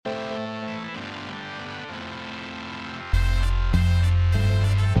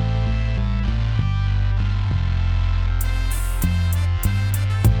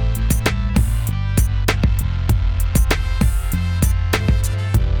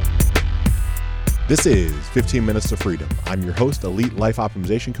This is 15 Minutes to Freedom. I'm your host, Elite Life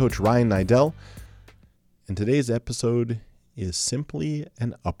Optimization Coach Ryan Niddel, and today's episode is simply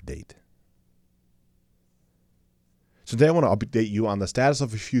an update. So today I want to update you on the status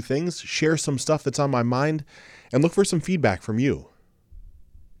of a few things, share some stuff that's on my mind, and look for some feedback from you.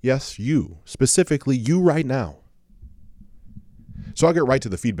 Yes, you, specifically you right now. So I'll get right to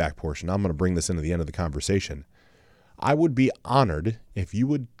the feedback portion. I'm going to bring this into the end of the conversation. I would be honored if you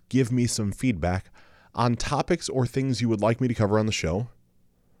would give me some feedback on topics or things you would like me to cover on the show,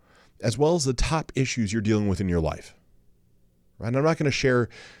 as well as the top issues you're dealing with in your life. Right? I'm not going to share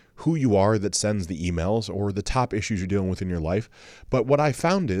who you are that sends the emails or the top issues you're dealing with in your life, but what I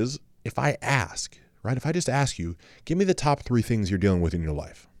found is if I just ask you, give me the top 3 things you're dealing with in your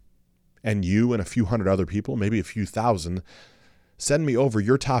life, and you and a few hundred other people, maybe a few thousand, send me over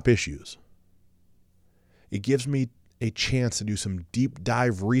your top issues. It gives me a chance to do some deep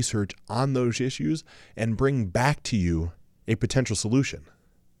dive research on those issues and bring back to you a potential solution.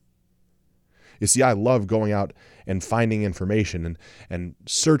 You see, I love going out and finding information and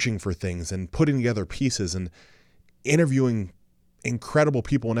searching for things and putting together pieces and interviewing incredible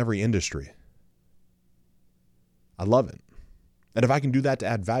people in every industry. I love it. And if I can do that to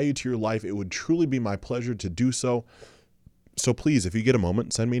add value to your life, it would truly be my pleasure to do so. So please, if you get a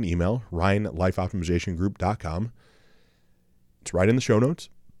moment, send me an email, ryan@lifeoptimizationgroup.com. It's right in the show notes.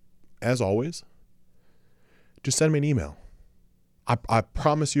 As always, just send me an email. I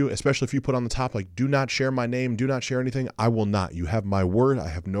promise you, especially if you put on the top, like, do not share my name, do not share anything. I will not. You have my word. I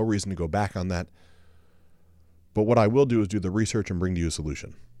have no reason to go back on that. But what I will do is do the research and bring to you a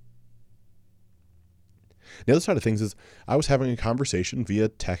solution. The other side of things is I was having a conversation via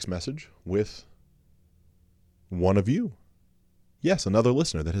text message with one of you. Yes, another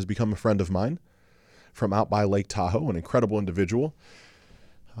listener that has become a friend of mine from out by Lake Tahoe, an incredible individual.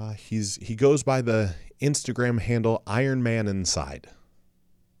 He goes by the Instagram handle Ironman Inside.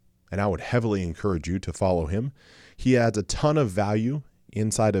 And I would heavily encourage you to follow him. He adds a ton of value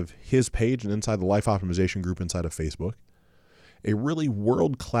inside of his page and inside the Life Optimization Group inside of Facebook. A really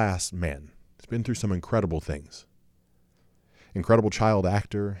world-class man. He's been through some incredible things. Incredible child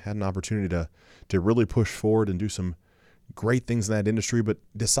actor, had an opportunity to really push forward and do some great things in that industry, but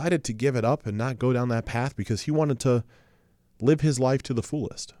decided to give it up and not go down that path because he wanted to live his life to the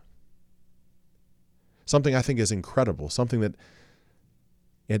fullest. Something I think is incredible, something that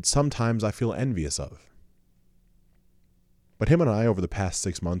sometimes I feel envious of. But him and I, over the past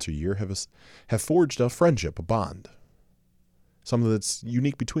 6 months or year, have forged a friendship, a bond, something that's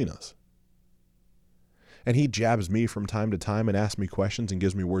unique between us. And he jabs me from time to time and asks me questions and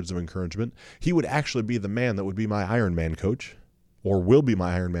gives me words of encouragement. He would actually be the man that would be my Ironman coach, or will be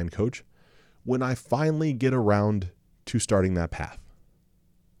my Ironman coach, when I finally get around to starting that path.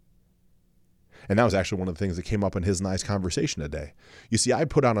 And that was actually one of the things that came up in his nice conversation today. You see, I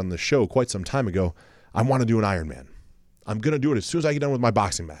put out on the show quite some time ago, I want to do an Ironman. I'm going to do it as soon as I get done with my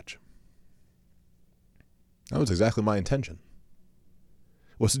boxing match. That was exactly my intention,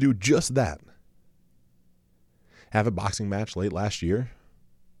 was to do just that. Have a boxing match late last year,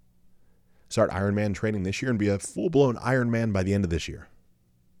 start Ironman training this year, and be a full-blown Ironman by the end of this year.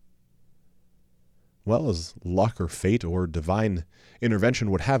 Well, as luck or fate or divine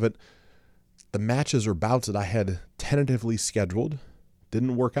intervention would have it, the matches or bouts that I had tentatively scheduled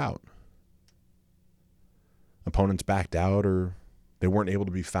didn't work out. Opponents backed out or they weren't able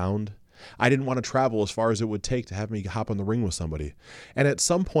to be found. I didn't want to travel as far as it would take to have me hop on the ring with somebody. And at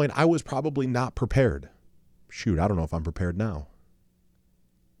some point, I was probably not prepared. Shoot, I don't know if I'm prepared now.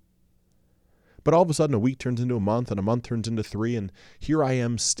 But all of a sudden, a week turns into a month, and a month turns into 3, and here I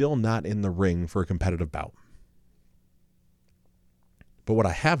am still not in the ring for a competitive bout. But what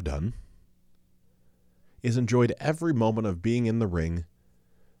I have done is enjoyed every moment of being in the ring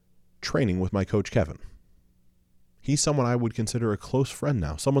training with my coach, Kevin. He's someone I would consider a close friend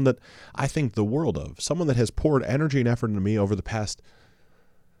now, someone that I think the world of, someone that has poured energy and effort into me over the past,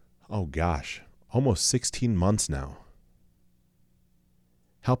 almost 16 months now,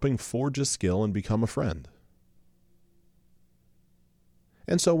 helping forge a skill and become a friend.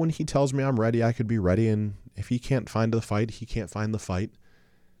 And so when he tells me I'm ready, I could be ready, and if he can't find the fight, he can't find the fight.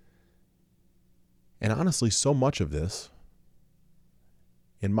 And honestly, so much of this,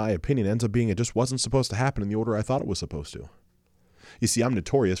 in my opinion, ends up being it just wasn't supposed to happen in the order I thought it was supposed to. You see, I'm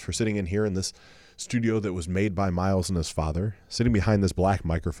notorious for sitting in here in this studio that was made by Miles and his father, sitting behind this black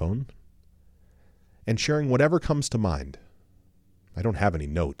microphone, and sharing whatever comes to mind. I don't have any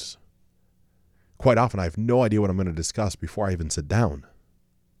notes. Quite often, I have no idea what I'm going to discuss before I even sit down.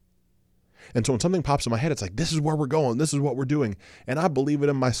 And so when something pops in my head, it's like, this is where we're going. This is what we're doing. And I believe it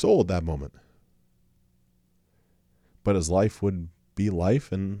in my soul at that moment. But as life would be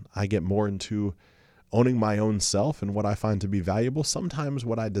life, and I get more into owning my own self and what I find to be valuable, sometimes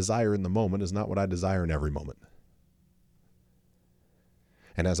what I desire in the moment is not what I desire in every moment.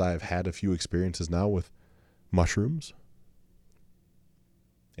 And as I have had a few experiences now with mushrooms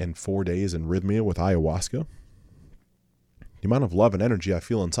and 4 days in Rhythmia with ayahuasca, the amount of love and energy I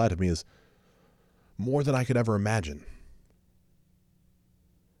feel inside of me is more than I could ever imagine.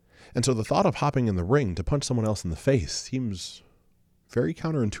 And so the thought of hopping in the ring to punch someone else in the face seems very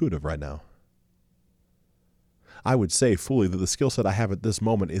counterintuitive right now. I would say fully that the skill set I have at this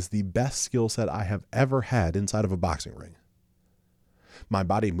moment is the best skill set I have ever had inside of a boxing ring. My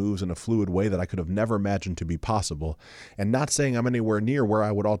body moves in a fluid way that I could have never imagined to be possible, and not saying I'm anywhere near where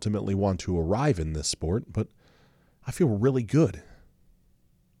I would ultimately want to arrive in this sport, but I feel really good.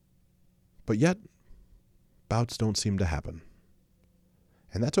 But yet, bouts don't seem to happen.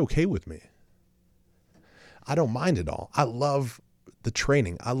 And that's okay with me. I don't mind it all. I love the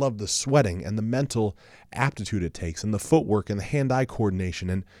training. I love the sweating and the mental aptitude it takes and the footwork and the hand-eye coordination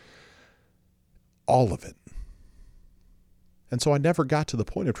and all of it. And so I never got to the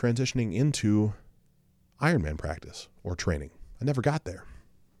point of transitioning into Ironman practice or training. I never got there.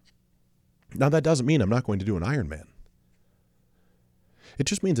 Now, that doesn't mean I'm not going to do an Ironman. It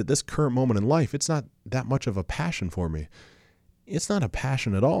just means at this current moment in life, it's not that much of a passion for me. It's not a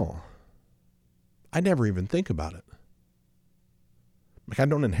passion at all. I never even think about it. Like, I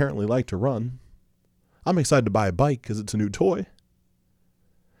don't inherently like to run. I'm excited to buy a bike because it's a new toy.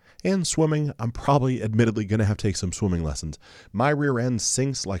 And swimming, I'm probably admittedly going to have to take some swimming lessons. My rear end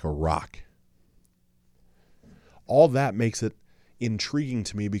sinks like a rock. All that makes it intriguing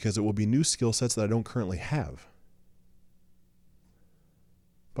to me because it will be new skill sets that I don't currently have.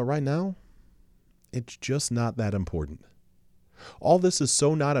 But right now, it's just not that important. All this is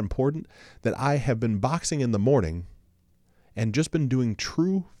so not important that I have been boxing in the morning and just been doing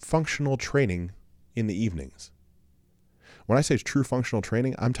true functional training in the evenings. When I say true functional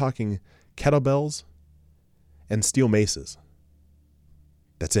training, I'm talking kettlebells and steel maces.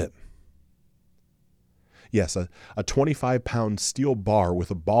 That's it. Yes, a 25-pound steel bar with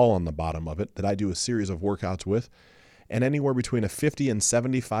a ball on the bottom of it that I do a series of workouts with, and anywhere between a 50 and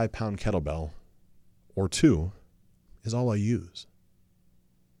 75-pound kettlebell or two is all I use.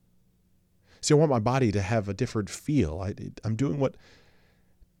 See, I want my body to have a different feel. I'm doing what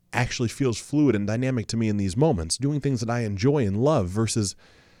actually feels fluid and dynamic to me in these moments, doing things that I enjoy and love versus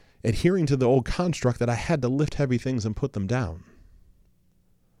adhering to the old construct that I had to lift heavy things and put them down.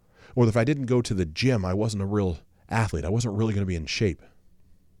 Or if I didn't go to the gym, I wasn't a real athlete. I wasn't really going to be in shape.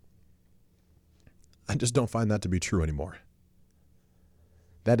 I just don't find that to be true anymore.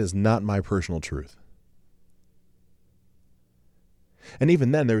 That is not my personal truth. And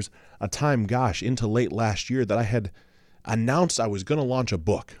even then, there's a time, into late last year that I had announced I was going to launch a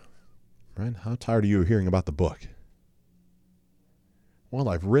book. Right? How tired are you of hearing about the book? Well,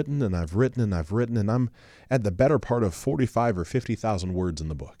 I've written and I've written and I've written, and I'm at the better part of 45 or 50,000 words in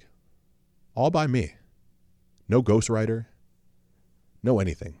the book. All by me. No ghostwriter. No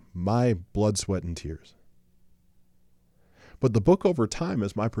anything. My blood, sweat, and tears. But the book over time,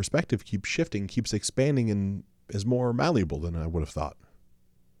 as my perspective keeps shifting, keeps expanding, and is more malleable than I would have thought.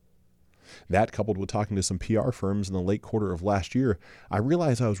 That, coupled with talking to some PR firms in the late quarter of last year, I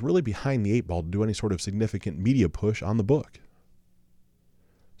realized I was really behind the eight ball to do any sort of significant media push on the book.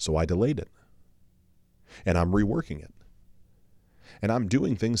 So I delayed it. And I'm reworking it. And I'm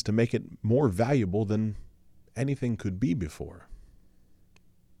doing things to make it more valuable than anything could be before.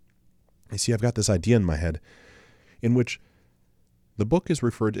 You see, I've got this idea in my head in which the book is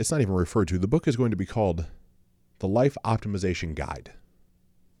it's not even referred to, the book is going to be called The Life Optimization Guide.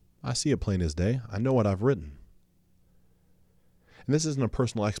 I see it plain as day. I know what I've written. And this isn't a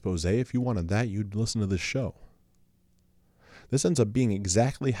personal expose. If you wanted that, you'd listen to this show. This ends up being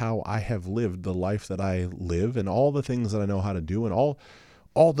exactly how I have lived the life that I live and all the things that I know how to do and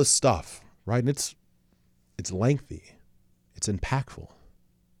all the stuff, right? And it's lengthy. It's impactful.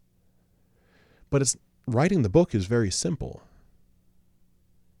 But writing the book is very simple.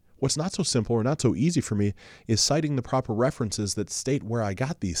 What's not so simple or not so easy for me is citing the proper references that state where I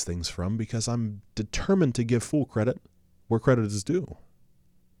got these things from, because I'm determined to give full credit where credit is due.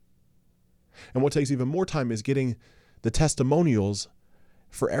 And what takes even more time is getting the testimonials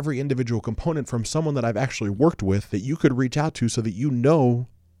for every individual component from someone that I've actually worked with that you could reach out to so that you know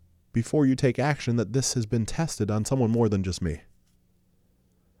before you take action that this has been tested on someone more than just me.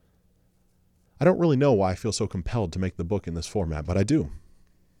 I don't really know why I feel so compelled to make the book in this format, but I do.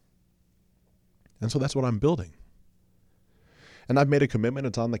 And so that's what I'm building. And I've made a commitment.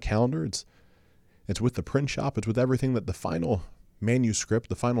 It's on the calendar. It's It's with the print shop. It's with everything that the final manuscript,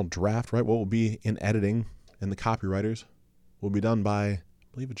 the final draft, right, what will be in editing and the copywriters will be done by, I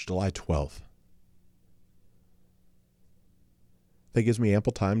believe it's July 12th. That gives me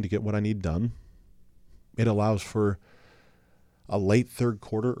ample time to get what I need done. It allows for a late third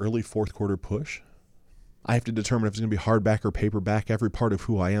quarter, early fourth quarter push. I have to determine if it's going to be hardback or paperback. Every part of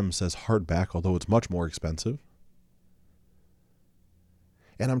who I am says hardback, although it's much more expensive.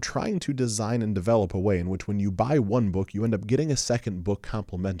 And I'm trying to design and develop a way in which when you buy one book, you end up getting a second book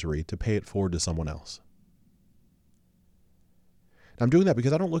complimentary to pay it forward to someone else. And I'm doing that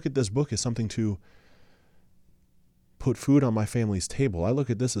because I don't look at this book as something to put food on my family's table. I look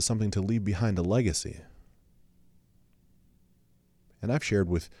at this as something to leave behind a legacy. And I've shared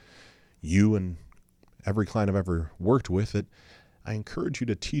with you and every client I've ever worked with that I encourage you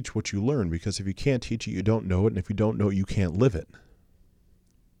to teach what you learn, because if you can't teach it, you don't know it. And if you don't know it, you can't live it.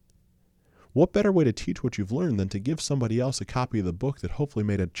 What better way to teach what you've learned than to give somebody else a copy of the book that hopefully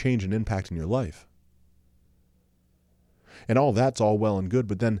made a change and impact in your life? And all that's all well and good,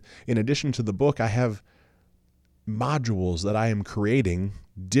 but then in addition to the book, I have modules that I am creating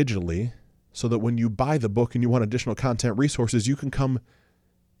digitally so that when you buy the book and you want additional content resources, you can come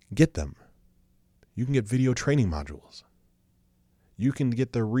get them. You can get video training modules. You can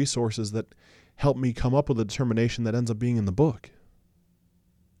get the resources that help me come up with a determination that ends up being in the book.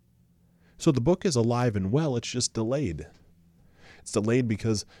 So the book is alive and well, it's just delayed. It's delayed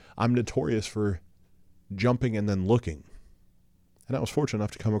because I'm notorious for jumping and then looking. And I was fortunate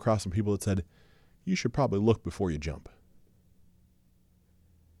enough to come across some people that said, you should probably look before you jump.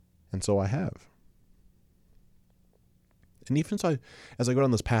 And so I have. And even as I go down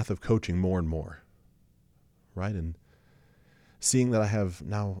this path of coaching more and more, right, and seeing that I have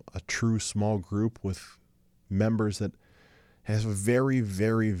now a true small group with members that has a very,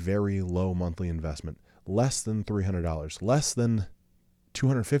 very, very low monthly investment, less than $300, less than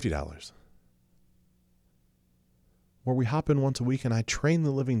 $250, where we hop in once a week and I train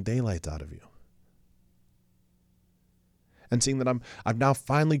the living daylights out of you. And seeing that I've now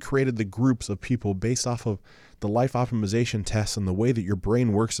finally created the groups of people based off of the life optimization tests and the way that your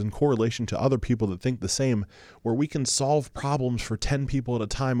brain works in correlation to other people that think the same, where we can solve problems for 10 people at a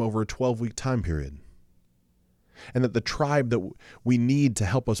time over a 12-week time period. And that the tribe that we need to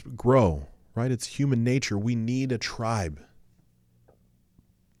help us grow, right? It's human nature. We need a tribe.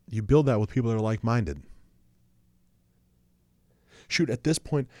 You build that with people that are like-minded. Shoot, at this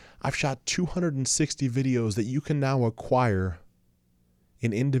point, I've shot 260 videos that you can now acquire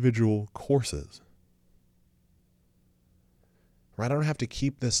in individual courses. Right? I don't have to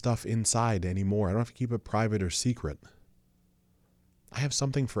keep this stuff inside anymore. I don't have to keep it private or secret. I have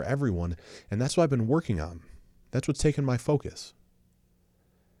something for everyone, and that's what I've been working on. That's what's taken my focus.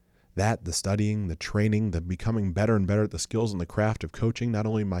 That, the studying, the training, the becoming better and better at the skills and the craft of coaching, not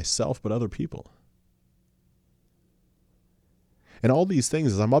only myself, but other people. And all these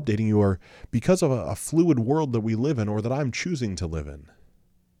things, as I'm updating you, are because of a fluid world that we live in or that I'm choosing to live in.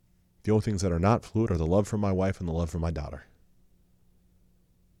 The only things that are not fluid are the love for my wife and the love for my daughter.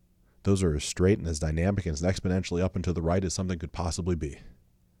 Those are as straight and as dynamic and as exponentially up and to the right as something could possibly be.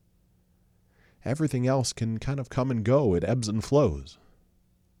 Everything else can kind of come and go. It ebbs and flows.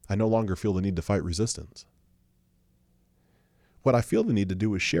 I no longer feel the need to fight resistance. What I feel the need to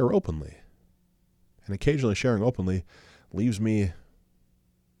do is share openly. And occasionally sharing openly leaves me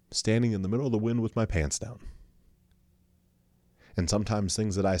standing in the middle of the wind with my pants down. And sometimes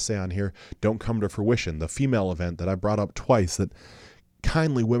things that I say on here don't come to fruition. The female event that I brought up twice, that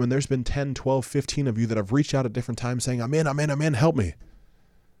kindly women, there's been 10, 12, 15 of you that have reached out at different times saying, I'm in, help me.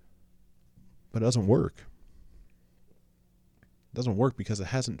 But it doesn't work. It doesn't work because it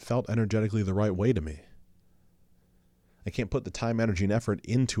hasn't felt energetically the right way to me. I can't put the time, energy, and effort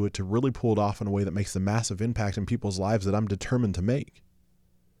into it to really pull it off in a way that makes the massive impact in people's lives that I'm determined to make.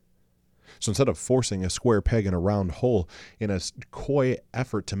 So instead of forcing a square peg in a round hole in a coy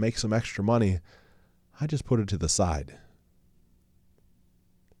effort to make some extra money, I just put it to the side.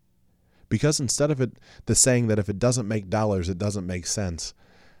 Because instead of the saying that if it doesn't make dollars, it doesn't make sense,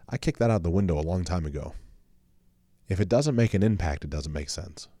 I kicked that out the window a long time ago. If it doesn't make an impact, it doesn't make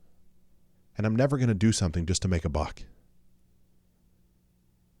sense. And I'm never going to do something just to make a buck.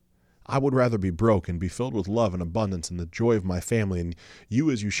 I would rather be broke and be filled with love and abundance and the joy of my family, and you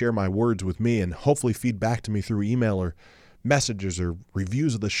as you share my words with me and hopefully feed back to me through email or messages or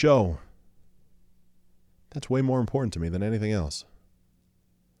reviews of the show. That's way more important to me than anything else.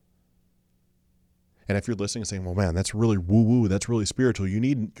 And if you're listening and saying, well, man, that's really woo-woo, that's really spiritual, you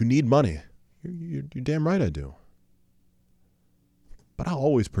need money. You're damn right I do. But I'll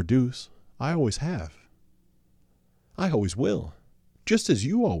always produce. I always have. I always will, just as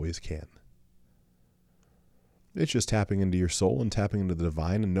you always can. It's just tapping into your soul and tapping into the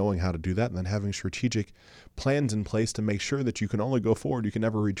divine and knowing how to do that, and then having strategic plans in place to make sure that you can only go forward, you can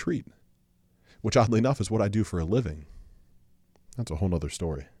never retreat, which oddly enough is what I do for a living. That's a whole nother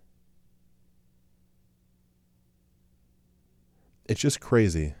story. It's just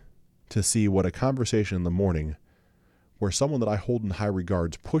crazy to see what a conversation in the morning where someone that I hold in high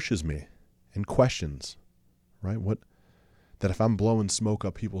regards pushes me and questions, right? That if I'm blowing smoke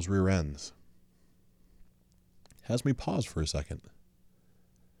up people's rear ends, has me pause for a second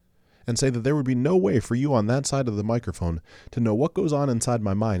and say that there would be no way for you on that side of the microphone to know what goes on inside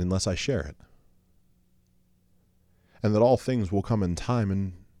my mind unless I share it. And that all things will come in time,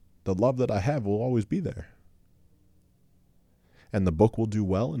 and the love that I have will always be there. And the book will do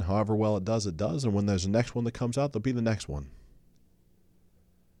well, and however well it does, and when there's the next one that comes out, there'll be the next one.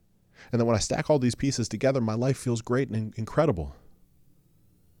 And then when I stack all these pieces together, my life feels great and incredible.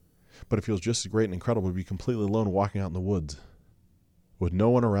 But it feels just as great and incredible to be completely alone walking out in the woods with no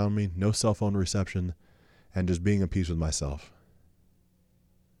one around me, no cell phone reception, and just being at peace with myself.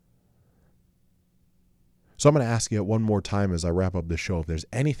 So I'm going to ask you one more time as I wrap up this show, if there's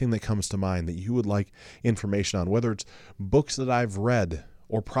anything that comes to mind that you would like information on, whether it's books that I've read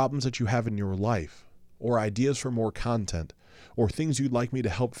or problems that you have in your life or ideas for more content or things you'd like me to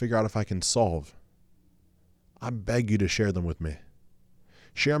help figure out if I can solve, I beg you to share them with me.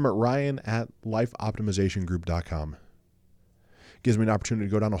 Share them at ryan@lifeoptimizationgroup.com. Gives me an opportunity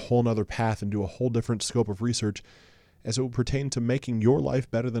to go down a whole nother path and do a whole different scope of research as it will pertain to making your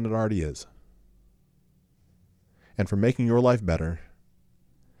life better than it already is. And for making your life better,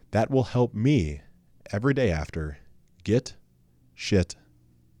 that will help me every day after get shit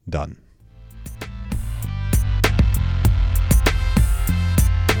done.